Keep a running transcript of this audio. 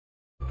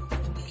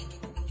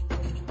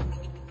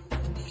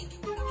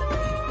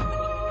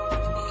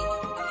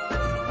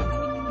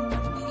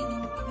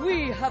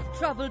have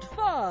traveled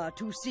far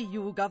to see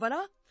you,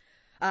 Governor.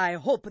 I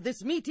hope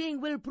this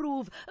meeting will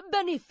prove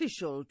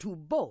beneficial to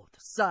both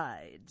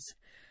sides.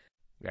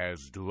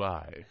 As do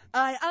I.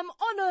 I am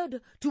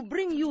honored to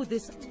bring you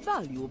this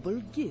valuable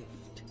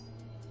gift.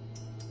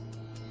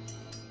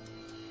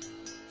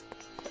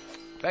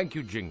 Thank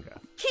you, Jinga.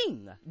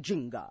 King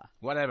Jinga.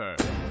 Whatever.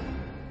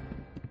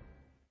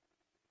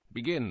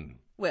 Begin.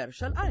 Where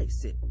shall I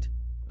sit?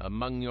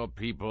 Among your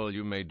people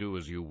you may do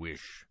as you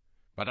wish,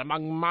 but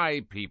among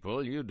my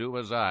people you do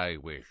as I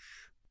wish.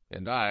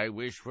 And I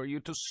wish for you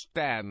to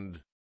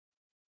stand.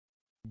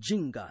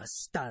 Jinga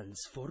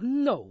stands for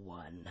no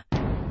one.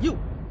 You,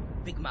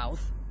 Big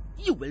Mouth,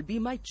 you will be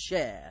my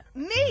chair.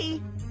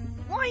 Me?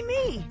 Why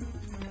me?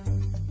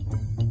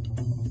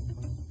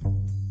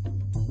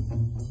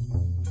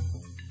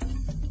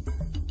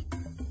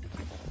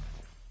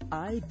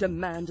 I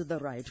demand the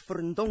right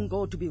for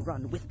Ndongo to be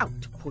run without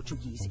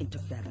Portuguese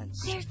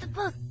interference. There's the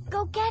book.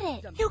 Go get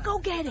it. You go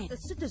get it. The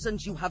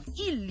citizens you have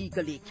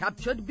illegally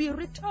captured be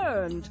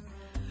returned.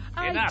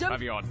 Enough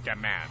of your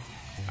demands.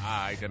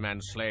 I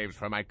demand slaves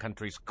for my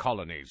country's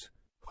colonies.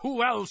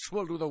 Who else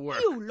will do the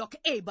work? You look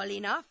able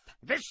enough.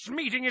 This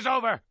meeting is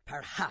over.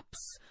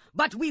 Perhaps.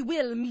 But we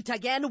will meet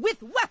again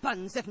with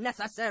weapons if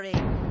necessary.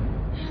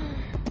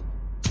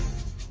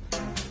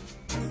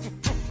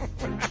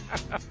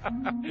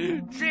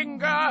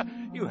 Jinga,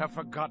 you have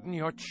forgotten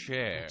your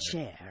chair. The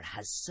chair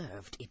has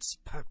served its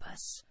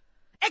purpose.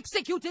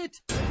 Execute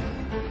it!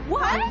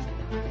 What?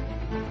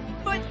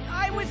 But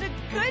I was a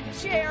good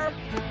chair.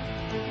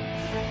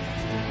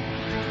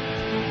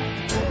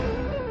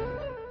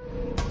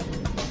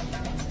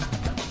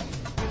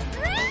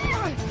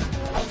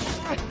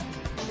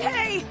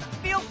 Hey,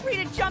 feel free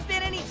to jump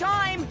in any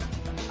time.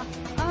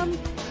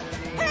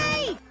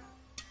 Hey!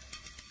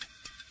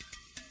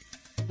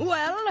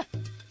 Well,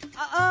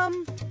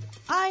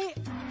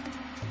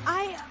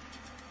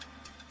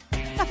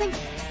 Nothing.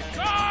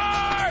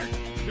 Guard!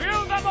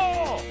 Kill them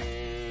all!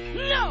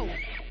 no!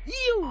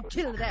 You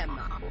kill them!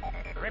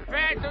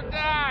 Prepare to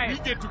die! We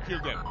get to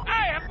kill them.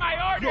 I have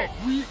my orders!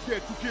 No, we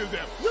get to kill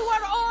them. You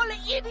are all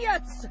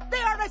idiots! They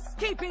are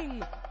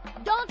escaping!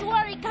 Don't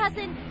worry,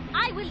 cousin.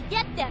 I will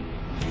get them.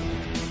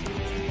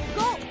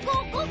 Go,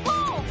 go, go,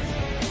 go!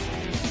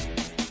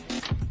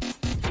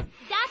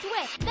 That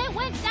way. They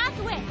went that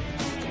way.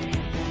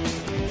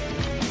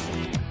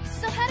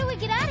 So how do we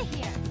get out of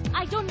here?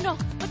 I don't know,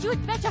 but you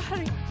had better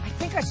hurry. I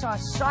think I saw a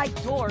side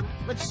door.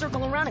 Let's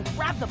circle around and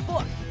grab the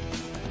book.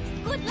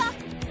 Good luck.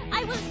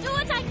 I will do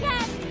what I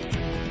can.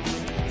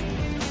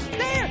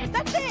 There!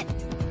 That's it!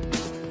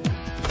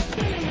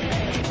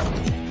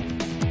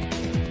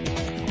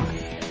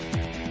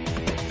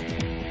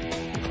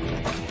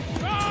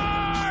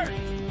 Guard!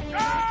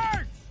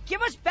 Guard!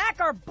 Give us back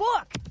our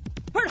book!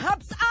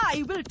 Perhaps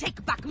I will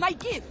take back my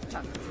gift.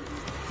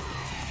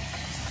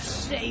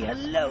 Say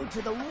hello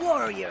to the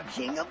warrior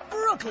king of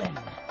Brooklyn.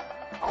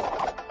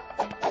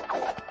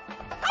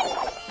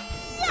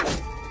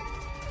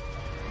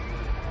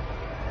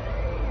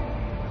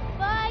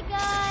 Bye,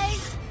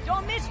 guys.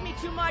 Don't miss me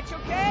too much,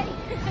 okay?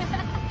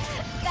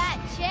 That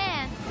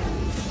chance.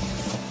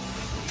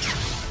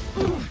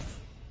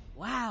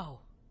 Wow.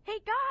 Hey,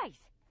 guys.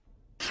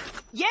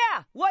 Yeah,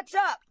 what's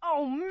up?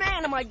 Oh,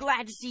 man, am I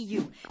glad to see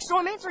you. So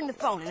I'm answering the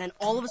phone, and then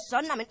all of a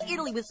sudden I'm in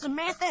Italy with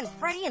Samantha and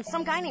Freddie and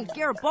some guy named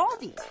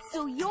Garibaldi.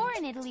 So you're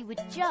in Italy with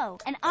Joe,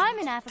 and I'm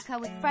in Africa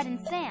with Fred and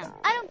Sam.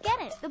 I don't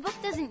get it. The book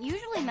doesn't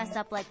usually mess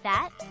up like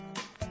that.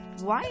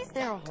 Why is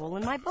there a hole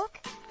in my book?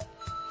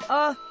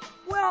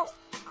 Well,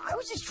 I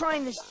was just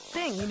trying this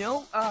thing, you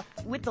know,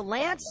 with the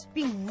lance,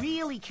 being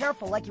really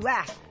careful like you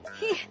asked.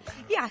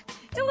 Yeah,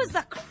 it was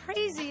the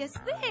craziest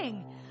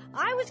thing.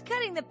 I was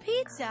cutting the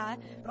pizza,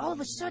 But all of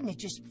a sudden it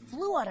just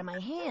flew out of my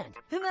hand.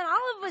 and then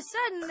all of a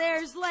sudden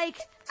there's like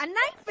a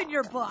knife in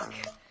your book.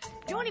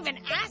 Don't even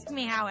ask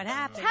me how it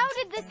happened. How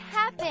did this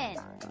happen?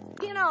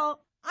 You know,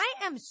 I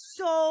am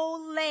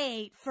so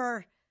late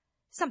for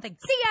something.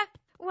 See ya!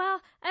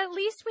 Well, at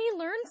least we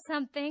learned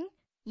something.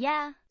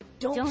 Yeah,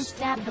 don't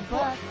stab the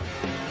book.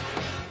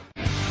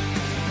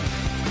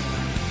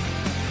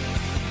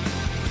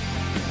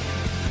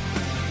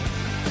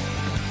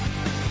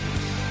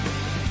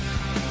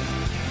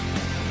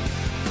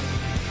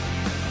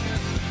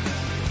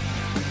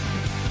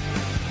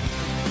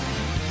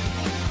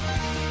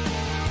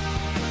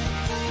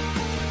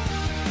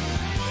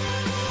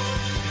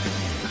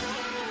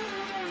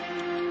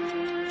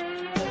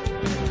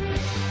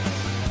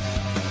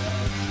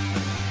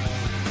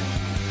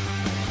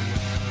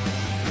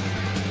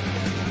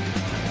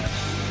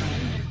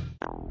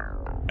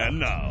 And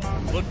now,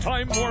 the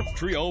Time Warp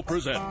Trio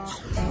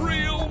presents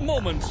Real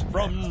Moments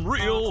from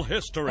Real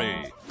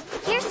History.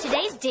 Here's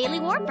today's Daily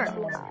Warper.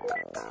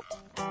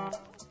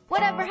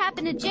 Whatever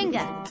happened to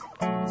Jinga?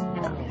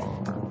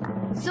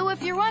 So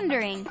if you're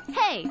wondering,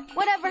 hey,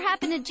 whatever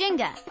happened to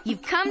Jinga?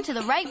 You've come to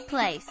the right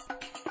place.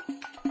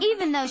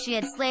 Even though she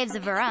had slaves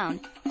of her own,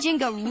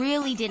 Jinga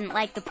really didn't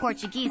like the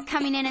Portuguese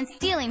coming in and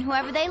stealing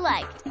whoever they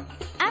liked.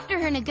 After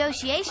her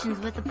negotiations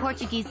with the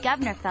Portuguese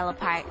governor fell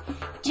apart,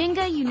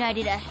 Jinga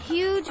united a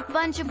huge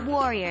bunch of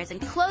warriors and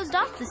closed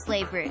off the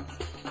slave routes.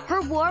 Her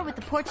war with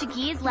the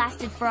Portuguese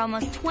lasted for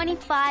almost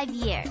 25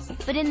 years,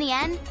 but in the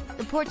end,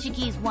 the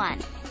Portuguese won,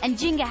 and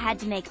Jinga had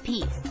to make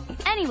peace.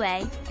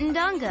 Anyway,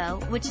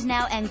 Ndongo, which is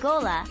now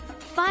Angola,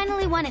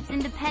 finally won its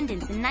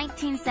independence in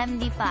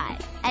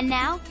 1975, and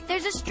now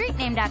there's a street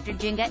named after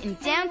Jinga in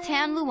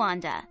downtown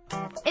Luanda.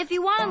 If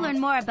you want to learn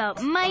more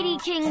about Mighty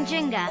King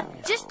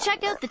Jinga, just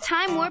check out the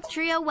Time Warp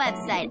Trio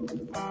website.